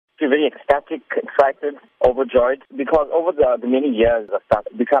feel very ecstatic, excited, overjoyed, because over the many years I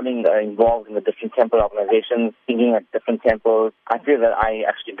started becoming involved in the different temple organizations, singing at different temples. I feel that I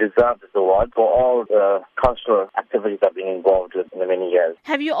actually deserve this award for all the cultural activities I've been involved with in the many years.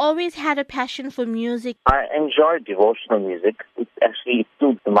 Have you always had a passion for music? I enjoy devotional music. It actually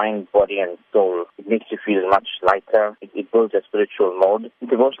soothes the mind, body, and soul. It makes you feel much lighter. It builds a spiritual mode.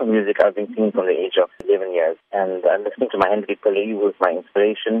 Devotional music I've been singing from the age of 11 years, and I'm listening to my Henry Pillay, who was my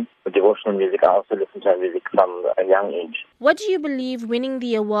inspiration. For devotional music, I also listen to her music from a young age. What do you believe winning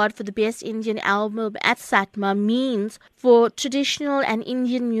the award for the Best Indian Album at SATMA means for traditional and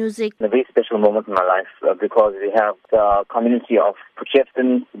Indian music? A very special moment in my life because we have the community of Port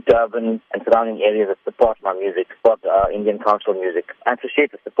Shepstone, Durban, and surrounding areas that support my music, support Indian cultural music. I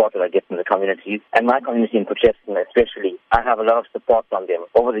appreciate the support that I get from the communities, and my community in Port Shepstone especially. I have a lot of support from them.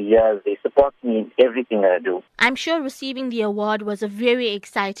 Over the years, they support me in everything that I do. I'm sure receiving the award was a very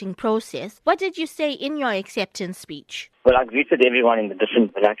exciting process. What did you say in your acceptance speech? Well, I greeted everyone in the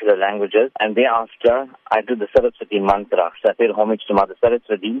different vernacular languages, and thereafter, I did the Saraswati mantra. So I paid homage to Mother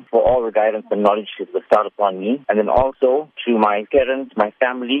Saraswati for all the guidance and knowledge she has bestowed upon me, and then also to my parents, my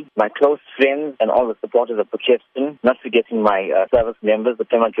family, my close friends, and all the supporters of Port Shepstone, not forgetting my service members, the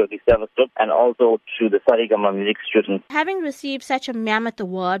Prema Jyoti service group, and also to the Sarigama music students. Having received such a mammoth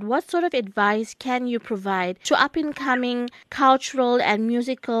award, what sort of advice can you provide to up-and-coming cultural and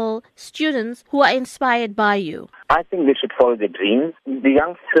musical students who are inspired by you? I think they should follow their dreams. The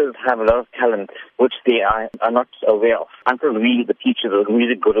youngsters have a lot of talent which they are not aware of. Until we, the teachers or the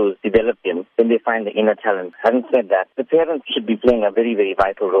music gurus, develop them, then they find the inner talent. Having said that, the parents should be playing a very, very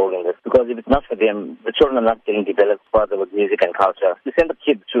vital role in this, because if it's not for them, the children are not getting developed further with music and culture. We send the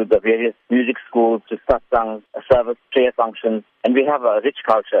kids to the various music schools, to satsangs, service, prayer functions, and we have a rich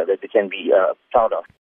culture that we can be proud of.